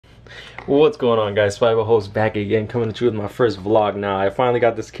What's going on, guys? Survival Host back again, coming at you with my first vlog now. I finally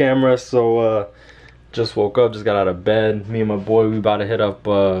got this camera, so just woke up, just got out of bed. Me and my boy, we about to hit up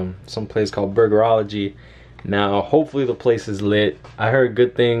some place called Burgerology. Now, hopefully the place is lit. I heard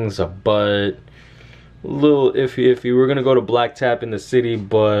good things, but a little iffy. We're gonna go to Black Tap in the city,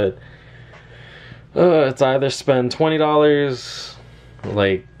 but it's either spend $20,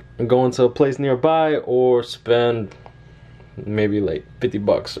 like going to a place nearby, or spend maybe like 50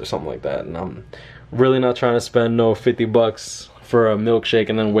 bucks or something like that. And I'm really not trying to spend no 50 bucks for a milkshake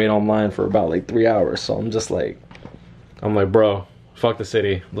and then wait online for about like 3 hours. So I'm like, bro, fuck the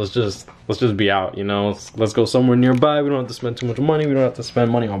city. Let's just be out, you know. Let's go somewhere nearby. We don't have to spend too much money. We don't have to spend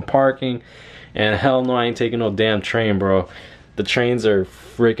money on parking. And hell no, I ain't taking no damn train, bro. The trains are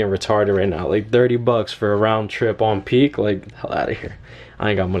freaking retarded right now. Like 30 bucks for a round trip on peak. Like, hell out of here. I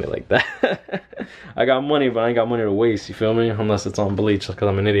ain't got money like that. I got money, but I ain't got money to waste, you feel me? Unless it's on bleach, because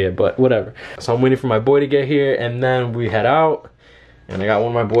I'm an idiot, but whatever. So I'm waiting for my boy to get here, and then we head out. And I got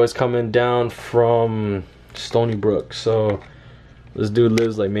one of my boys coming down from Stony Brook. So this dude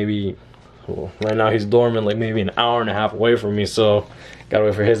lives like maybe, well, right now he's dormant like maybe an hour and a half away from me. So gotta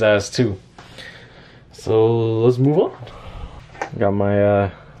wait for his ass too. So let's move on. Got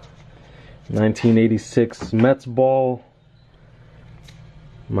my 1986 Mets ball.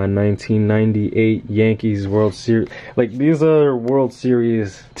 My 1998 Yankees World Series. Like, these are World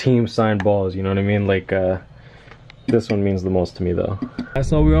Series team signed balls, you know what I mean? Like, this one means the most to me, though.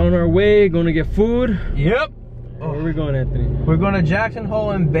 So we're on our way, going to get food. Yep. Where are we going, Anthony? We're going to Jackson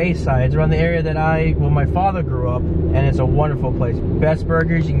Hole and Bayside. It's around the area that my father grew up, and it's a wonderful place. Best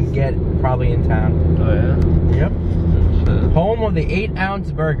burgers you can get probably in town. Oh, yeah? Yep. Shit. Home of the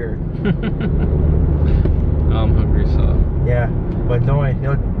 8-ounce burger. I'm hungry, so. Yeah, but don't worry,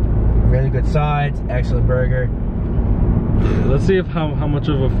 really good sides, excellent burger. Let's see how much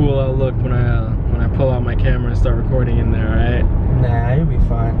of a fool I'll look when I pull out my camera and start recording in there, alright? Nah, you'll be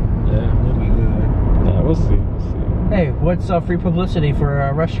fine. Yeah, you'll be good. Yeah, we'll see. Hey, what's free publicity for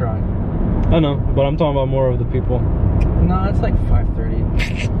a restaurant? I know, but I'm talking about more of the people. No, it's like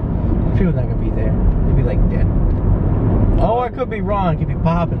 5:30. People not gonna be there. They'll be like dead. Oh, I could be wrong. It could be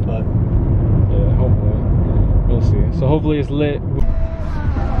popping, but yeah, hopefully. We'll see. So hopefully it's lit.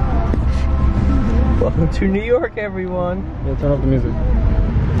 Welcome to New York, everyone. Yeah, turn up the music.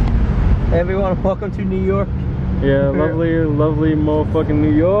 Everyone, welcome to New York. Yeah, lovely motherfucking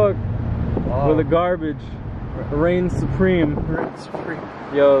New York. Oh. Where the garbage reigns supreme. Reigns supreme.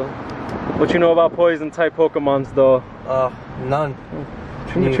 Yo, what you know about poison type Pokemons though? None.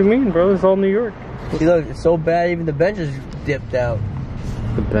 What you mean, bro? It's all New York. See, look, it's so bad even the bench is dipped out.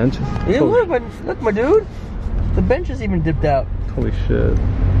 The benches? Yeah, look, my dude. The bench is even dipped out. Holy shit.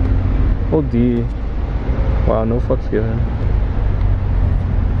 OD. Wow, no fucks given.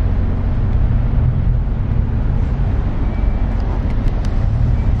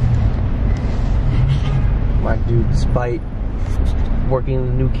 My dude, despite working on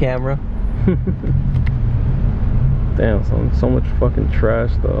the new camera. Damn, so much fucking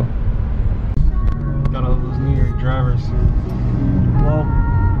trash though. Got all those New York drivers. Well,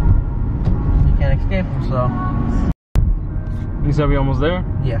 you can't escape them, so. You said we almost there?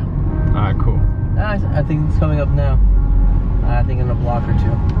 Yeah. Alright, cool. I think it's coming up now. I think in a block or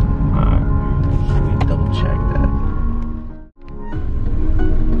two. Alright. Let me double check that.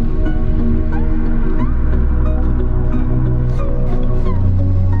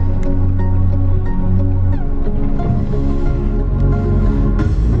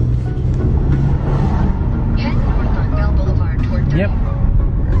 Yep.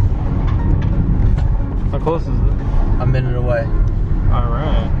 How close is it? A minute away.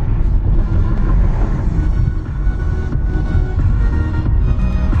 Alright.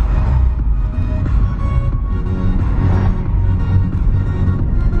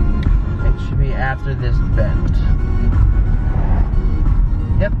 It should be after this bend.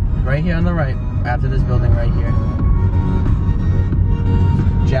 Yep, right here on the right. After this building right here.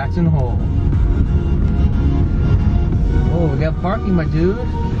 Jackson Hole. Oh, we got parking, my dude.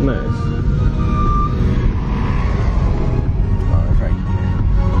 Nice. Oh, it's right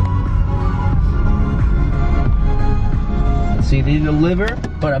here. See, they deliver,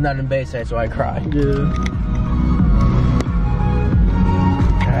 but I'm not in Bayside, so I cry. Yeah.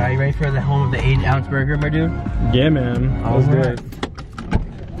 Are you ready for the home of the 8-ounce burger, my dude? Yeah, man. Let's do it.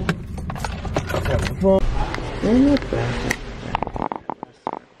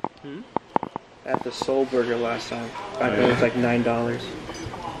 At the Soul Burger last time. Back then it was like $9.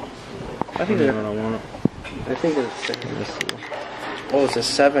 I think I don't want it. I think it's a Oh, it's a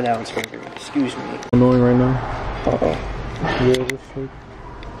 7-ounce burger. Excuse me. Annoying right now. Uh-oh. Yeah, just like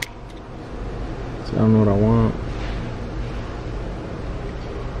I don't know what I want.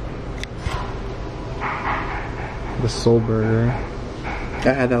 The soul burger.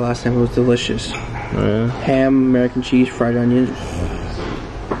 I had that last time. It was delicious. Oh yeah. Ham, American cheese, fried onions.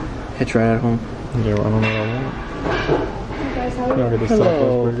 Hits right at home. Yeah, well, I don't know what I want. Hey guys, how are I'll you? get the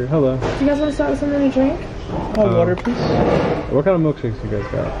Southwest burger. Hello. Do you guys want to start with something to drink? Water, please. What kind of milkshakes you guys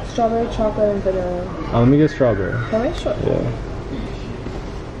got? Strawberry, chocolate, and vanilla. Let me get strawberry. Okay, sure. Yeah.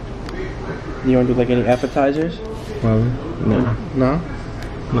 You want to do like any appetizers? No. No?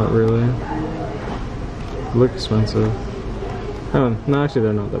 Not really. Look expensive. Oh, no, actually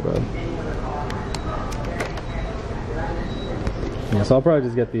they're not that bad. Yeah, so I'll probably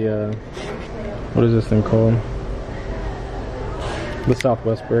just get the, what is this thing called? The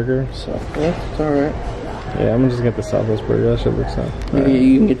Southwest burger. Southwest? It's alright. Yeah, I'm gonna just get the Southwest burger. That should look sound.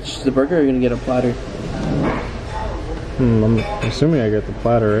 You can get just the burger or you're gonna get a platter? I'm assuming I get the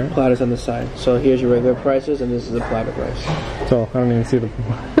platter, right? Platter's on the side. So here's your regular prices and this is the platter price. So, I don't even see the...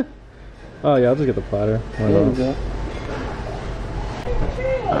 Oh yeah, I'll just get the platter. There you go.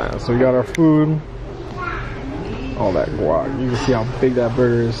 Alright, so we got our food. All that guac. You can see how big that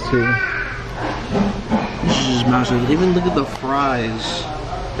burger is too. This is massive. Even look at the fries.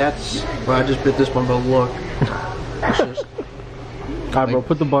 That's... Well, I just bit this one, but look. It's just... Alright bro,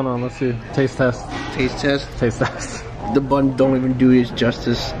 put the bun on. Let's see. Taste test. Taste test. Taste test. The bun don't even do it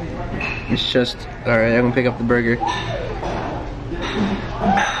justice. It's just... Alright, I'm gonna pick up the burger.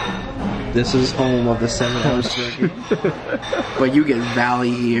 This is home of the 7-ounce burger. But you get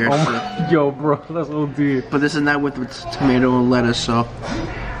Valley here. Oh my, yo bro, that's OD. But this is not with tomato and lettuce, so...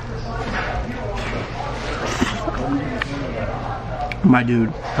 My dude.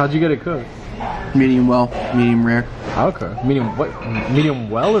 How'd you get it cooked? Medium well, medium rare. Okay. Medium what? Medium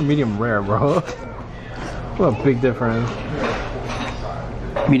well or medium rare, bro? What a big difference.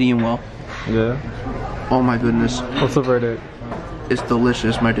 Medium well. Yeah. Oh my goodness. What's the verdict? It's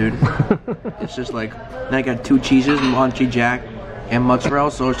delicious, my dude. It's just like, and I got 2 cheeses, Monty Jack and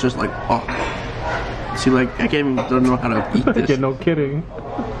mozzarella, so it's just like, oh. See, like, I can't even, don't know how to eat this. Yeah, no kidding.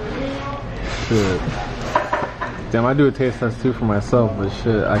 Shit. Damn, I do a taste test too for myself, but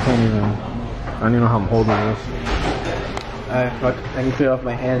shit, I don't even know how I'm holding this. I can clear off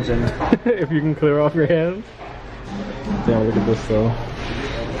my hands and... If you can clear off your hands. Damn, look at this though.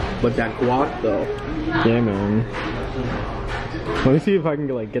 But that guac though. Yeah, man. Let me see if I can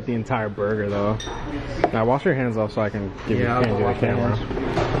get the entire burger though. Now wash your hands off so I can give you the camera.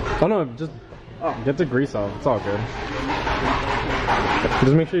 Oh no, just get the grease off. It's all good.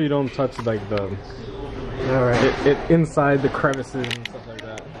 Just make sure you don't touch like the it inside the crevices and stuff like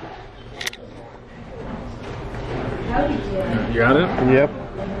that. You got it? Yep.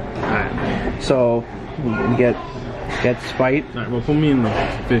 Alright. So get Spite. Alright, well put me in the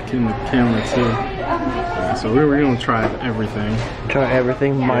camera too. So we're gonna try everything. Try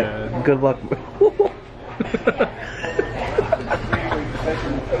everything. Yeah. Good luck.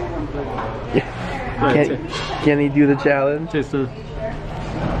 Can he do the challenge? Taste it.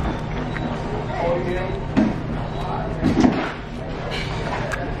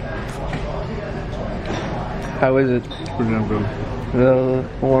 How is it? Pretty damn good. A little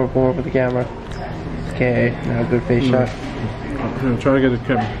more for the camera. Okay, now good face shot. Try to get the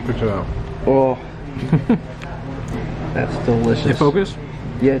camera picture out. Oh. That's delicious. In focus?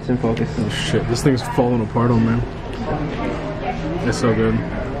 Yeah, it's in focus. Oh shit, this thing's falling apart on me. It's so good.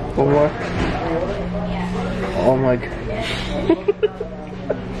 One more. Oh my god.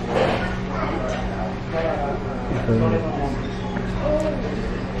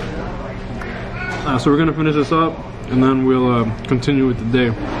 So we're gonna finish this up, and then we'll continue with the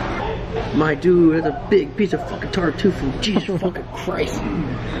day. My dude, that's a big piece of fucking tartuffe. Jesus fucking Christ.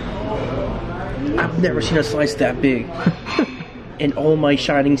 I've never seen a slice that big. And all my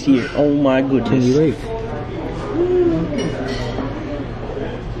shinings here. Oh my goodness. Can you wait?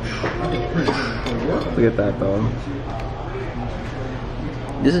 Look at that though.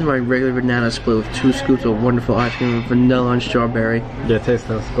 This is my regular banana split with 2 scoops of wonderful ice cream with vanilla and strawberry. Yeah, taste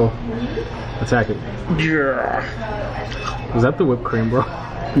test. Go. Attack it. Yeah. Was that the whipped cream, bro?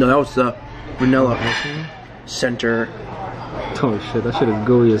 No, that was the vanilla center. Holy shit, that shit is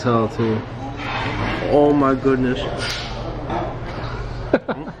gooey as hell too. Oh my goodness.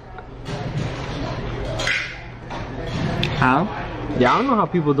 How? Yeah, I don't know how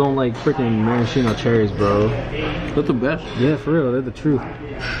people don't like freaking maraschino cherries, bro. They're the best. Yeah, for real, they're the truth.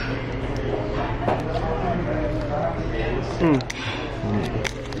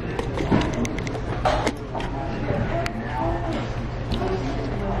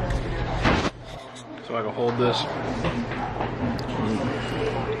 So I can hold this.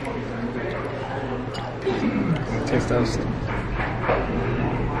 Taste test.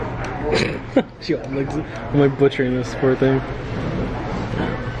 She looks. I'm like butchering this poor thing.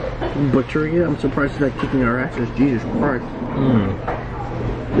 Butchering it? I'm surprised it's not kicking our asses. Jesus Christ.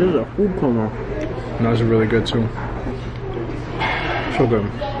 This is a food coma. And those are really good too. So good.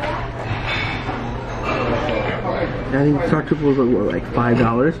 I think tartuffe was like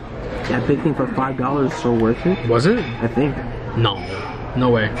 $5. That big thing for $5 is so worth it. Was it? I think. No. No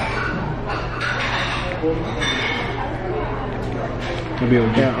way.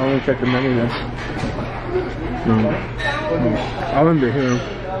 Yeah, I'll check the menu then. No. I'll end it here.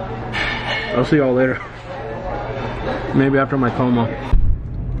 I'll see y'all later. Maybe after my coma.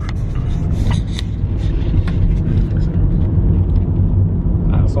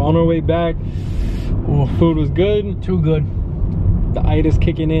 So on our way back, food was good. Too good. The itis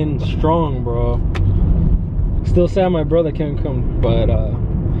kicking in strong, bro. Still sad my brother can't come, but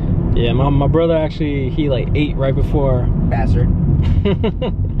yeah, my brother actually, he like ate right before. Bastard.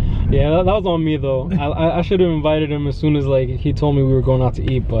 Yeah, that was on me though. I should have invited him as soon as like he told me we were going out to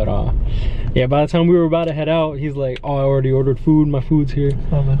eat, but yeah, by the time we were about to head out, he's like, oh, I already ordered food, my food's here.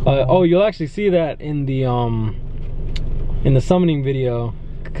 Oh, you'll actually see that in the summoning video.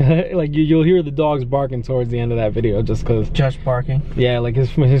 Like you'll hear the dogs barking towards the end of that video, just barking. Yeah, like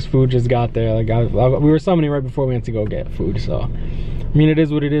his food just got there. Like we were summoning right before we went to go get food. So I mean, it is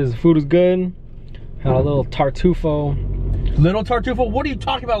what it is. Food is good. Had a little tartufo. Little tartufo? What are you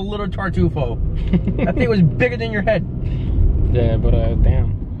talking about, little tartufo? That thing was bigger than your head. Yeah, but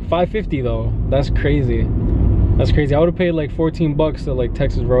damn, $5.50 though. That's crazy. That's crazy. I would have paid like 14 bucks at like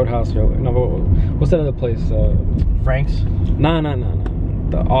Texas Roadhouse or like, no, what's that other place? Frank's? Nah.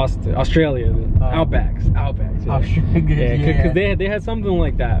 The Australia, the Outbacks. Yeah, because they had something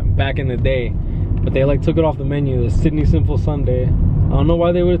like that back in the day, but they like took it off the menu. The Sydney Simple Sundae. I don't know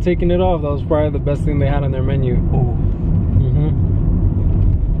why they would have taken it off. That was probably the best thing they had on their menu. Oh.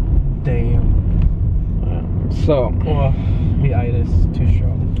 Damn. So. Oh, the itis too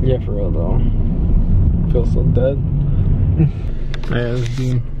strong. Yeah, for real though. Feel so dead. Yeah, this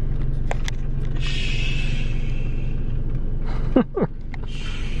dude.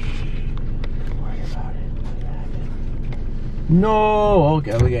 No,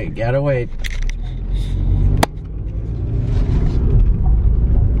 okay, we gotta wait.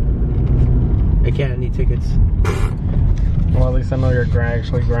 I can't, I need tickets. Well, at least I know you're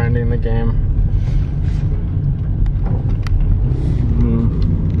actually grinding the game.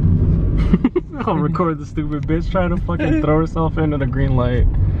 I'll record the stupid bitch trying to fucking throw herself into the green light.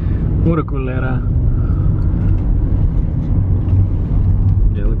 What a culera.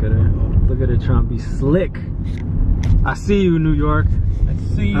 Yeah, look at her. Look at her trying to be slick. I see you, New York. I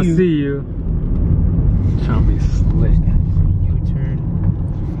see you. I see you. Trying to be slick. U-turn.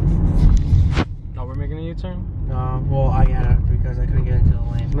 Oh, we're making a U-turn? Well, I gotta, because I couldn't get into the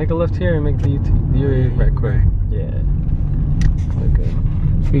lane. Make a left here and make the U-turn right quick. Yeah. Okay.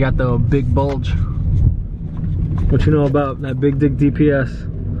 We got the big bulge. What you know about that big dick DPS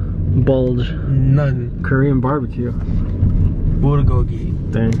bulge? None. Korean barbecue. Bulgogi.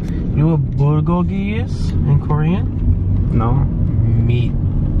 Dang. You know what bulgogi is in Korean? No. Meat.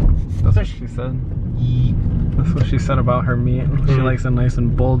 That's what she said. Yeet. That's what she said about her meat. She likes it nice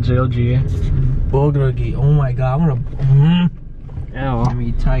and bulgogi. Bulgogi. Oh my god, I'm gonna. Ew. I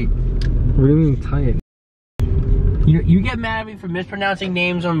mean tight. What do you mean tight? You get mad at me for mispronouncing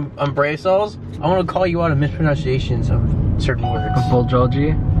names on Brave Souls. I want to call you out on mispronunciations of certain words.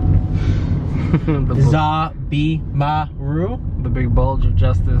 Bulgogi. Zabimaru. The big bulge of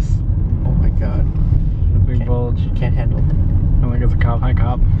justice. Oh my god. The big bulge. Can't handle. I think it's a cop. Hi,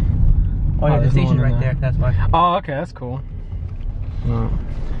 cop. Oh yeah, the there's station's no one in right there. That's why. Oh, okay, that's cool. Oh.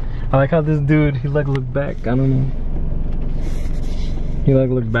 I like how this dude, he like looked back. I don't know. He like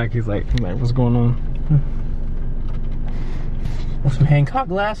looked back. He's like, what's going on? Want some Hancock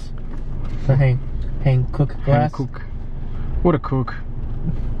glass? Or Hancock glass? Hancock. What a cook.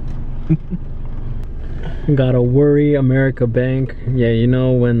 Gotta worry, America Bank. Yeah, you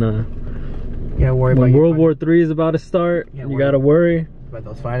know when World War III is about to start, you gotta worry about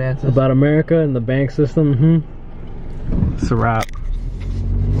those finances, about America and the bank system. It's a wrap.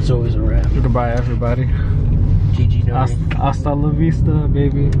 It's always a wrap. Goodbye, everybody. GG. Hasta la vista,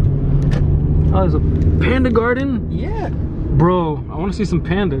 baby. Oh, there's a panda garden. Yeah. Bro, I want to see some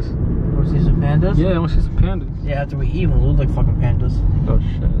pandas. Want to see some pandas? Yeah, I want to see some pandas. Yeah, after we eat, we'll look like fucking pandas. Oh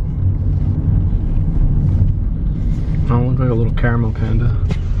shit. I don't look like a little caramel panda.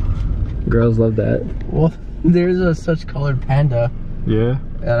 Girls love that. Well, there's a such colored panda. Yeah.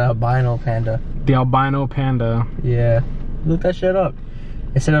 An albino panda. The albino panda. Yeah. Look that shit up.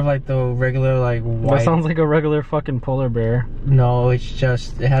 Instead of like the regular like white. That sounds like a regular fucking polar bear. No, it's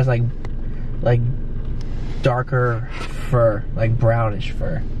just it has like darker fur, like brownish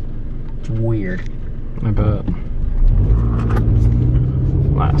fur. It's weird. I bet.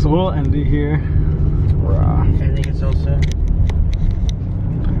 Alright, so we'll end it here. Raw. Anything can sell soon.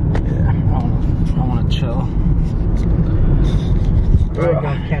 Yeah, I wanna chill. Alright,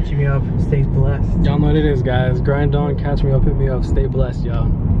 guys, catching me up. Stay blessed. Y'all know what it is, guys. Grind on, catch me up, hit me up. Stay blessed, y'all.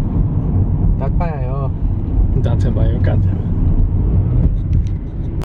 That's by That's it, bye. Goddamn it.